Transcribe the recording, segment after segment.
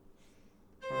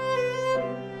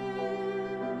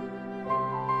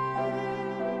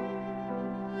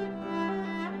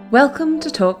Welcome to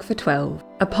Talk for 12,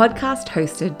 a podcast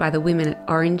hosted by the women at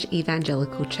Orange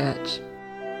Evangelical Church.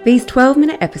 These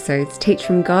 12-minute episodes teach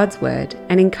from God's Word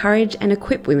and encourage and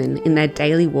equip women in their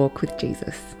daily walk with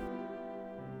Jesus.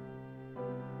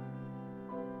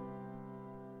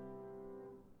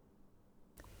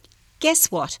 Guess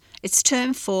what? It's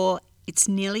term 4. It's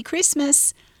nearly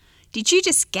Christmas. Did you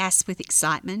just gasp with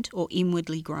excitement or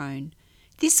inwardly groan?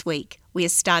 This week, we are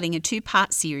starting a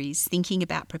 2-part series thinking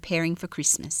about preparing for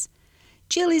Christmas.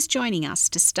 Jill is joining us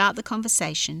to start the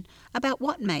conversation about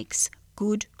what makes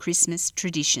good Christmas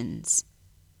traditions.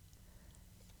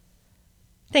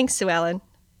 Thanks, Sue Ellen.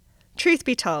 Truth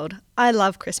be told, I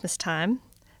love Christmas time.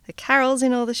 The carols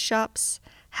in all the shops,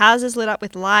 houses lit up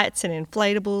with lights and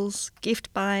inflatables,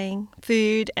 gift buying,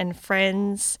 food and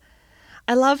friends.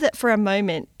 I love that for a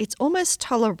moment it's almost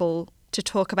tolerable to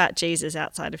talk about Jesus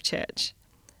outside of church.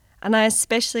 And I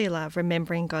especially love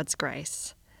remembering God's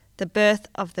grace, the birth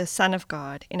of the Son of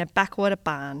God in a backwater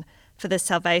barn for the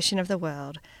salvation of the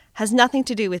world has nothing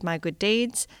to do with my good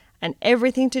deeds and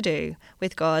everything to do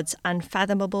with God's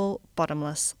unfathomable,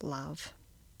 bottomless love.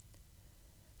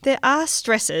 There are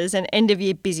stresses and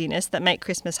end-of-year busyness that make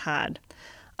Christmas hard.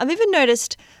 I've even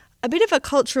noticed a bit of a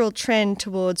cultural trend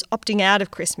towards opting out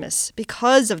of Christmas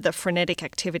because of the frenetic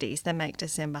activities that make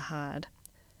December hard.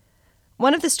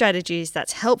 One of the strategies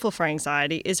that's helpful for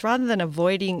anxiety is rather than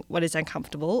avoiding what is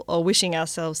uncomfortable or wishing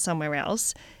ourselves somewhere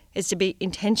else, is to be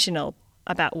intentional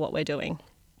about what we're doing.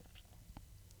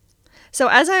 So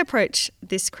as I approach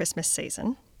this Christmas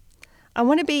season, I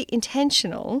want to be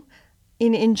intentional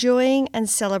in enjoying and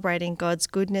celebrating God's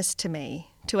goodness to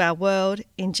me, to our world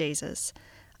in Jesus.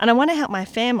 And I want to help my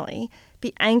family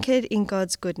be anchored in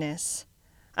God's goodness.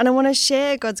 And I want to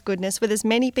share God's goodness with as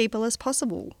many people as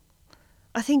possible.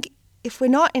 I think if we're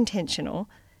not intentional,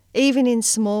 even in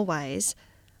small ways,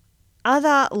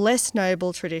 other less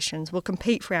noble traditions will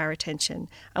compete for our attention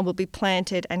and will be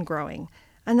planted and growing.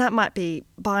 And that might be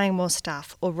buying more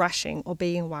stuff or rushing or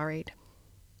being worried.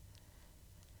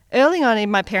 Early on in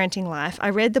my parenting life,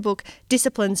 I read the book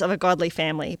Disciplines of a Godly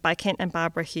Family by Kent and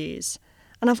Barbara Hughes.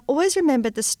 And I've always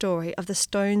remembered the story of the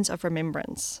stones of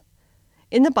remembrance.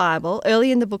 In the Bible,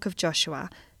 early in the book of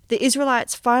Joshua, the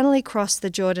Israelites finally crossed the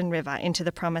Jordan River into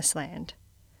the Promised Land.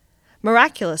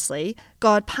 Miraculously,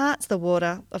 God parts the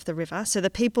water of the river so the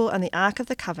people and the Ark of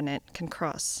the Covenant can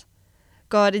cross.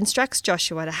 God instructs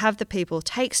Joshua to have the people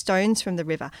take stones from the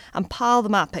river and pile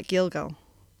them up at Gilgal.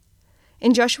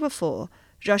 In Joshua 4,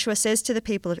 Joshua says to the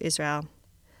people of Israel,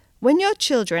 "When your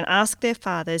children ask their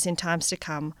fathers in times to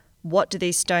come, 'What do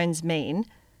these stones mean?'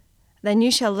 then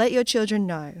you shall let your children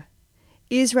know.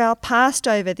 Israel passed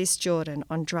over this Jordan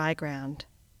on dry ground.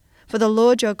 For the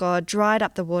Lord your God dried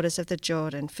up the waters of the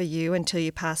Jordan for you until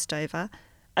you passed over,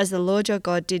 as the Lord your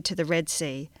God did to the Red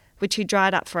Sea, which he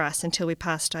dried up for us until we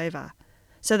passed over,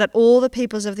 so that all the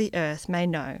peoples of the earth may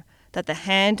know that the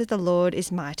hand of the Lord is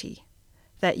mighty,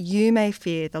 that you may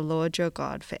fear the Lord your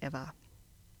God forever."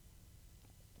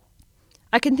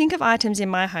 I can think of items in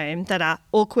my home that are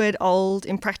awkward, old,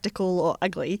 impractical, or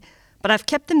ugly, but I've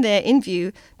kept them there in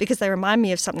view because they remind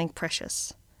me of something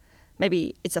precious.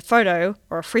 Maybe it's a photo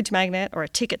or a fridge magnet or a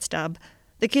ticket stub.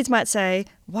 The kids might say,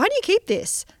 "Why do you keep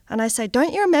this?" And I say,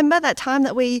 "Don't you remember that time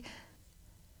that we..."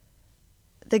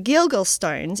 The Gilgal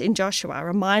stones in Joshua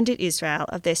reminded Israel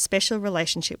of their special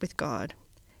relationship with God.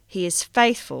 He is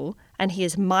faithful and he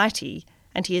is mighty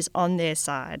and he is on their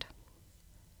side.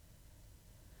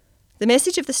 The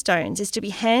message of the stones is to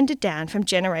be handed down from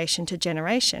generation to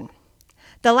generation.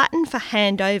 The Latin for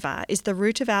hand over is the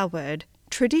root of our word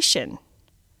tradition.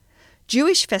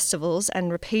 Jewish festivals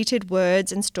and repeated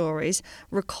words and stories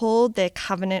recalled their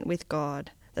covenant with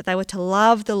God, that they were to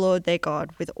love the Lord their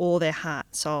God with all their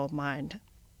heart, soul, mind.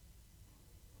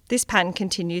 This pattern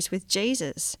continues with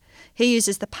Jesus. He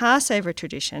uses the Passover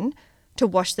tradition to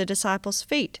wash the disciples'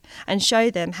 feet and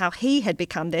show them how he had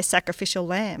become their sacrificial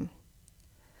lamb.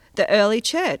 The early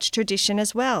church tradition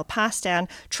as well passed down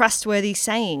trustworthy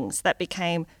sayings that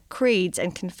became creeds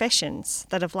and confessions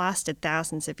that have lasted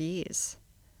thousands of years.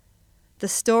 The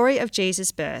story of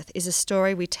Jesus' birth is a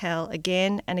story we tell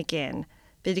again and again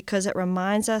because it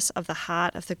reminds us of the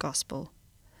heart of the gospel.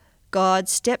 God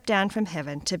stepped down from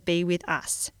heaven to be with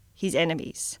us, his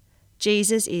enemies.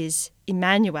 Jesus is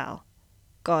Emmanuel,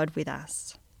 God with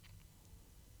us.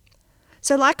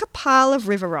 So like a pile of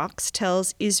river rocks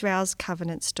tells Israel's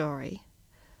covenant story,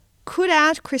 could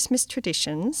our Christmas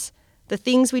traditions, the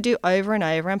things we do over and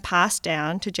over and pass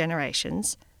down to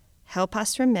generations, help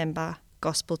us remember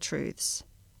gospel truths?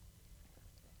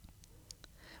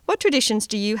 What traditions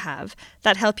do you have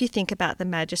that help you think about the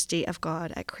majesty of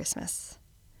God at Christmas?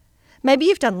 Maybe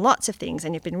you've done lots of things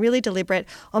and you've been really deliberate,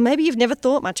 or maybe you've never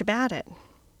thought much about it.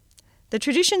 The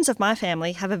traditions of my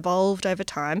family have evolved over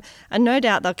time, and no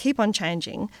doubt they'll keep on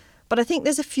changing, but I think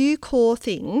there's a few core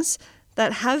things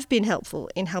that have been helpful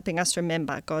in helping us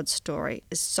remember God's story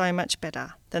is so much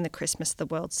better than the Christmas the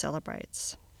world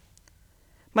celebrates.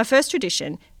 My first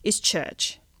tradition is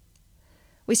church.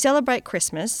 We celebrate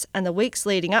Christmas and the weeks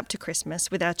leading up to Christmas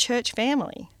with our church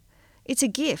family. It's a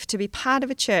gift to be part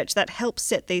of a church that helps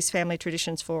set these family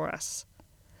traditions for us.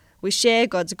 We share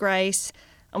God's grace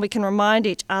and we can remind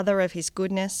each other of His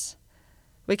goodness.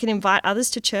 We can invite others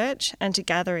to church and to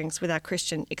gatherings with our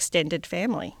Christian extended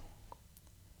family.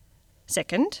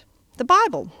 Second, the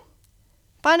Bible.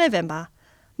 By November,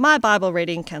 my Bible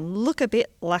reading can look a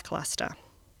bit lacklustre.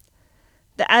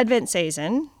 The Advent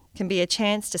season can be a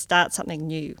chance to start something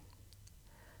new.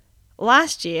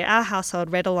 Last year, our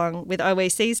household read along with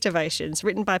OEC's devotions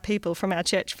written by people from our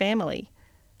church family.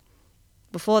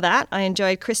 Before that, I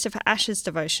enjoyed Christopher Ashe's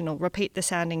devotional, Repeat the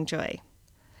Sounding Joy.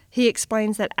 He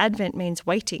explains that Advent means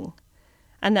waiting,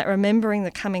 and that remembering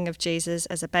the coming of Jesus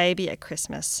as a baby at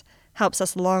Christmas helps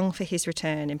us long for His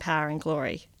return in power and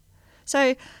glory.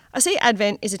 So I see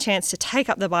Advent is a chance to take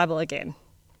up the Bible again.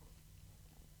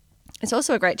 It's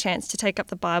also a great chance to take up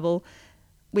the Bible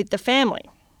with the family.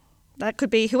 That could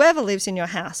be whoever lives in your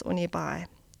house or nearby.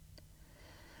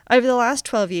 Over the last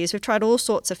 12 years, we've tried all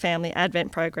sorts of family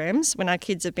Advent programs when our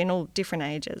kids have been all different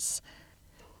ages.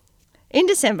 In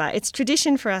December, it's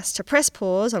tradition for us to press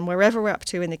pause on wherever we're up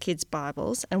to in the kids'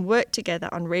 Bibles and work together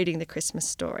on reading the Christmas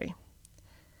story.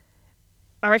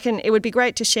 I reckon it would be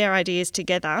great to share ideas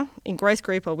together in growth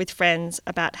group or with friends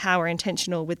about how we're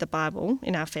intentional with the Bible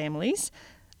in our families.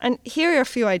 And here are a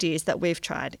few ideas that we've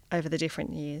tried over the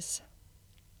different years.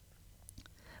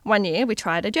 One year we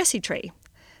tried a Jesse tree.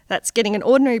 That's getting an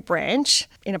ordinary branch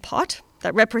in a pot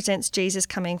that represents Jesus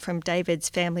coming from David's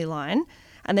family line,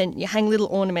 and then you hang little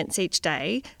ornaments each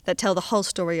day that tell the whole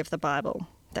story of the Bible,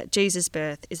 that Jesus'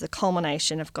 birth is the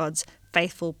culmination of God's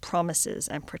faithful promises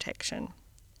and protection.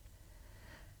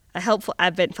 A helpful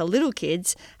Advent for little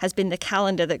kids has been the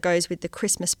calendar that goes with the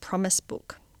Christmas Promise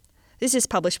book. This is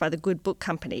published by the Good Book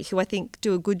Company, who I think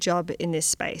do a good job in this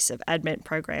space of Advent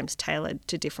programs tailored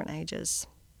to different ages.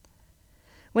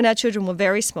 When our children were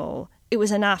very small, it was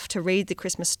enough to read the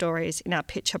Christmas stories in our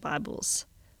picture Bibles.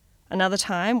 Another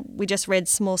time, we just read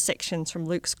small sections from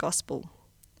Luke's Gospel.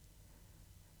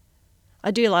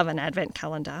 I do love an Advent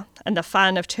calendar and the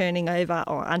fun of turning over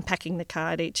or unpacking the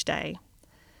card each day.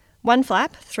 One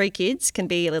flap, 3 kids, can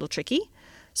be a little tricky,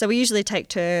 so we usually take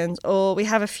turns or we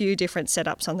have a few different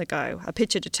setups on the go, a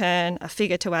picture to turn, a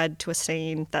figure to add to a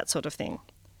scene, that sort of thing.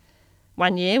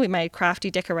 One year we made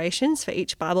crafty decorations for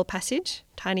each Bible passage,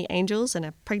 tiny angels and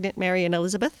a pregnant Mary and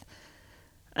Elizabeth.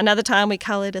 Another time we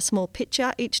coloured a small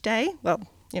picture each day, well,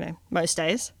 most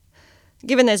days.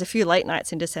 Given there's a few late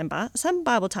nights in December, some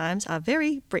Bible times are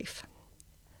very brief.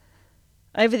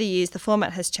 Over the years the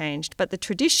format has changed, but the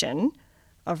tradition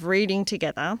of reading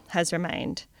together has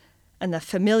remained, and the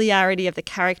familiarity of the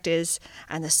characters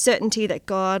and the certainty that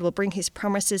God will bring His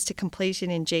promises to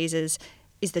completion in Jesus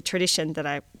is the tradition that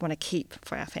I want to keep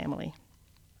for our family.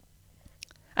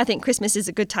 I think Christmas is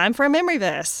a good time for a memory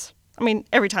verse.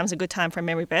 Every time's a good time for a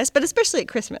memory verse, but especially at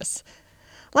Christmas.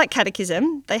 Like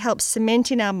catechism, they help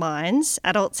cement in our minds,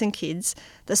 adults and kids,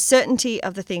 the certainty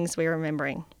of the things we're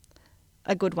remembering.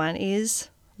 A good one is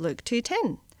Luke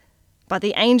 2:10. But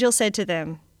the angel said to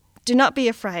them, "Do not be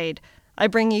afraid. I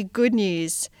bring you good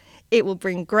news. It will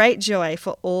bring great joy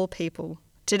for all people.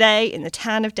 Today, in the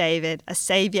town of David, a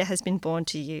Saviour has been born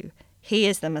to you. He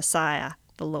is the Messiah,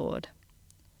 the Lord."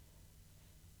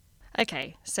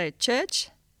 Okay, so church,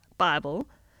 Bible.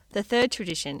 The third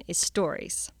tradition is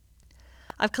stories.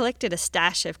 I've collected a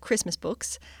stash of Christmas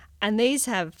books, and these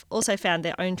have also found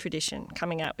their own tradition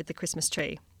coming out with the Christmas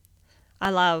tree. I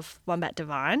love Wombat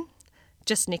Divine,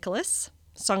 Just Nicholas,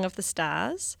 Song of the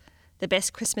Stars, The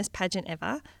Best Christmas Pageant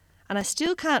Ever, and I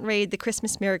still can't read The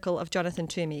Christmas Miracle of Jonathan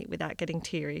Toomey without getting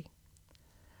teary.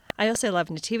 I also love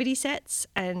nativity sets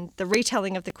and the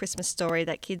retelling of the Christmas story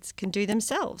that kids can do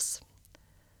themselves.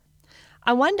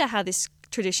 I wonder how this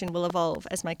tradition will evolve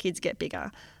as my kids get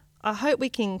bigger. I hope we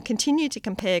can continue to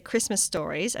compare Christmas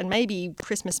stories and maybe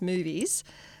Christmas movies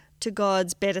to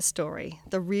God's better story,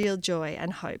 the real joy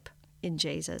and hope in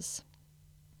Jesus.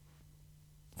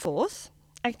 Fourth,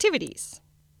 activities.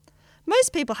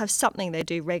 Most people have something they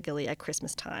do regularly at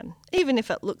Christmas time, even if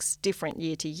it looks different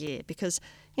year to year, because,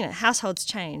 households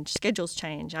change, schedules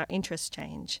change, our interests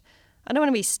change. I don't want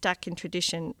to be stuck in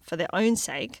tradition for their own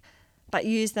sake, but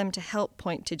use them to help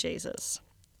point to Jesus.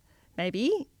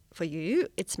 Maybe For you,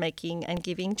 it's making and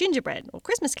giving gingerbread or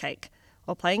Christmas cake,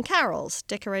 or playing carols,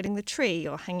 decorating the tree,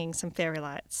 or hanging some fairy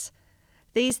lights.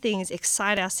 These things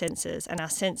excite our senses and our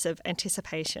sense of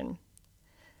anticipation.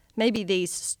 Maybe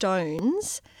these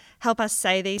stones help us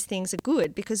say these things are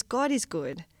good because God is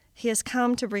good. He has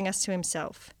come to bring us to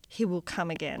himself. He will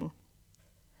come again.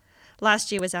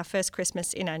 Last year was our first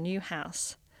Christmas in our new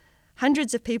house.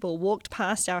 Hundreds of people walked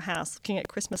past our house looking at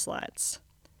Christmas lights.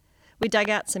 We dug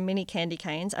out some mini candy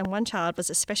canes, and one child was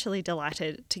especially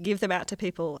delighted to give them out to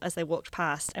people as they walked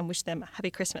past and wish them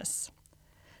Happy Christmas.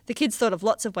 The kids thought of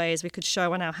lots of ways we could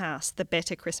show on our house the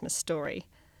better Christmas story.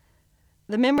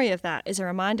 The memory of that is a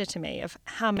reminder to me of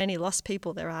how many lost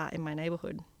people there are in my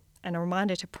neighbourhood, and a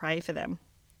reminder to pray for them.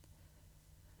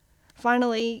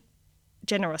 Finally,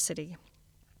 generosity.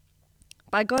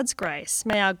 By God's grace,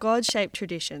 may our God-shaped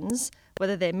traditions,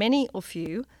 whether they're many or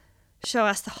few, show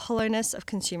us the hollowness of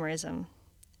consumerism.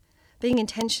 Being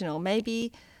intentional,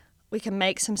 maybe we can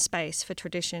make some space for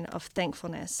tradition of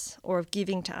thankfulness or of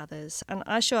giving to others, and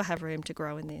I sure have room to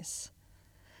grow in this.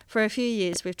 For a few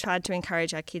years, we've tried to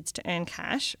encourage our kids to earn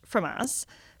cash from us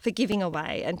for giving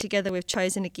away, and together we've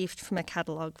chosen a gift from a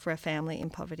catalogue for a family in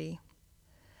poverty.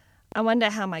 I wonder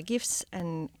how my gifts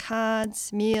and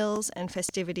cards, meals and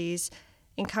festivities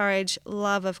encourage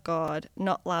love of God,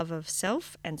 not love of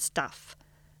self and stuff,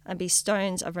 and be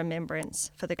stones of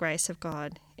remembrance for the grace of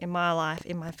God in my life,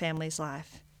 in my family's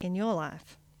life, in your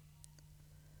life.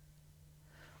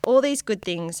 All these good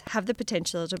things have the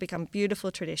potential to become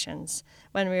beautiful traditions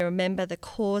when we remember the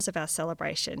cause of our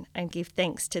celebration and give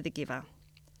thanks to the giver.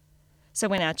 So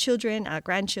when our children, our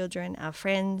grandchildren, our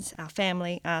friends, our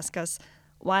family ask us,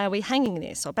 why are we hanging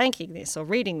this or banking this or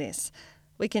reading this?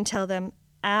 We can tell them,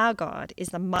 our God is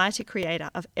the mighty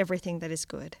creator of everything that is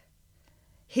good.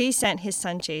 He sent his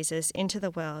son Jesus into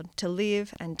the world to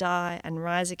live and die and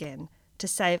rise again to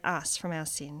save us from our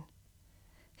sin.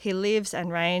 He lives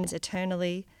and reigns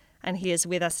eternally, and he is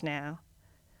with us now.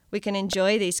 We can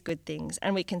enjoy these good things,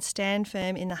 and we can stand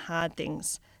firm in the hard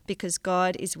things because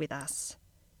God is with us.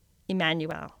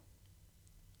 Emmanuel.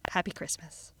 Happy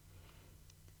Christmas.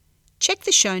 Check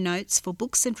the show notes for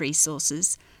books and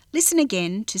resources. Listen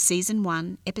again to Season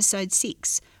 1, Episode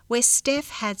 6, where Steph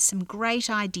had some great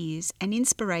ideas and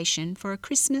inspiration for a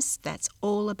Christmas that's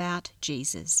all about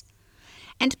Jesus.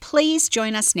 And please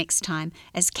join us next time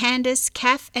as Candace,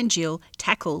 Kath and Jill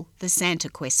tackle the Santa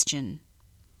question.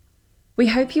 We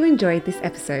hope you enjoyed this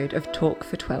episode of Talk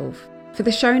for 12. For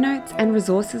the show notes and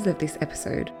resources of this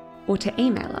episode, or to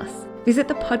email us, visit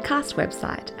the podcast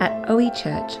website at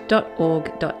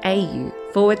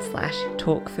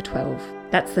oechurch.org.au/talk for 12.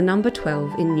 That's the number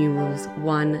 12 in numerals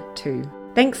 1, 2.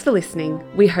 Thanks for listening.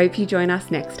 We hope you join us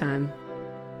next time.